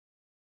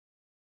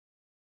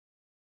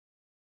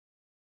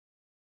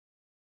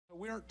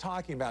We aren't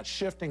talking about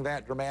shifting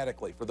that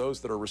dramatically for those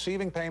that are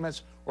receiving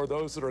payments or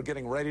those that are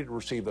getting ready to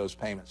receive those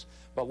payments.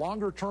 But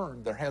longer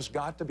term, there has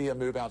got to be a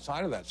move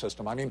outside of that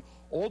system. I mean,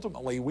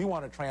 ultimately, we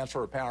want to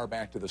transfer power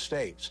back to the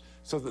states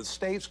so that the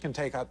states can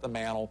take up the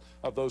mantle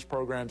of those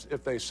programs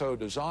if they so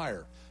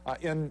desire.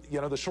 In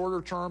the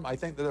shorter term, I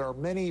think that there are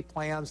many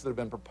plans that have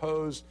been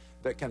proposed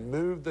that can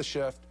move the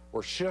shift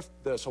or shift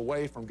this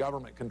away from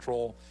government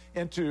control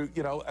into,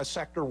 a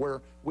sector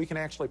where we can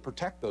actually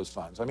protect those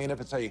funds. I mean, if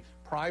it's a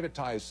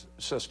privatized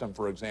system,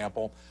 for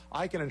example,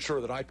 I can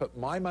ensure that I put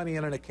my money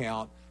in an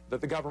account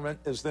that the government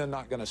is then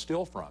not going to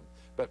steal from.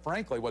 But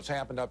frankly, what's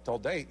happened up till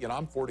date,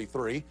 I'm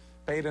 43,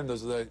 paid into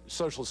the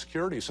Social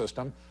Security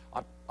system.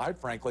 I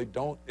frankly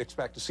don't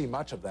expect to see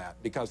much of that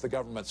because the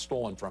government's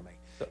stolen from me.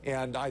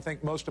 And I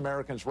think most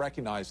Americans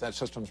recognize that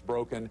system's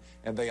broken,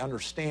 and they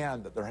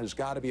understand that there has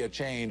got to be a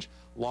change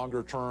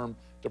longer term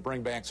to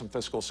bring back some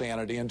fiscal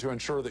sanity and to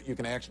ensure that you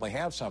can actually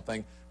have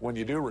something when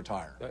you do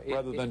retire,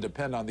 rather than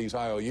depend on these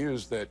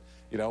IOUs that,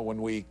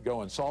 when we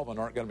go insolvent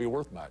aren't going to be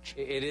worth much.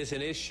 It is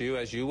an issue,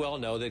 as you well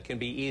know, that can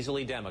be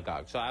easily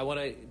demagogued. So I want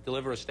to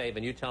deliver a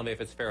statement. You tell me if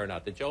it's fair or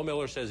not. That Joe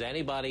Miller says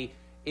anybody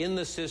in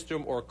the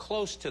system or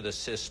close to the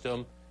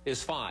system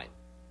is fine.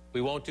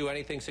 We won't do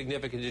anything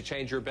significant to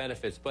change your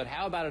benefits. But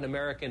how about an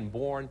American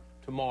born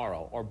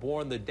tomorrow or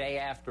born the day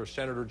after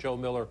Senator Joe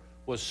Miller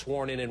was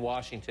sworn in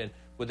Washington?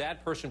 Would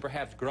that person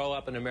perhaps grow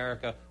up in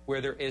America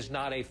where there is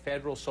not a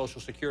federal Social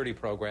Security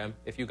program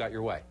if you got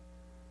your way?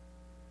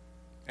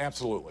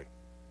 Absolutely.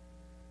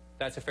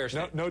 That's a fair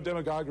statement. No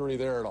demagoguery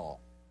there at all.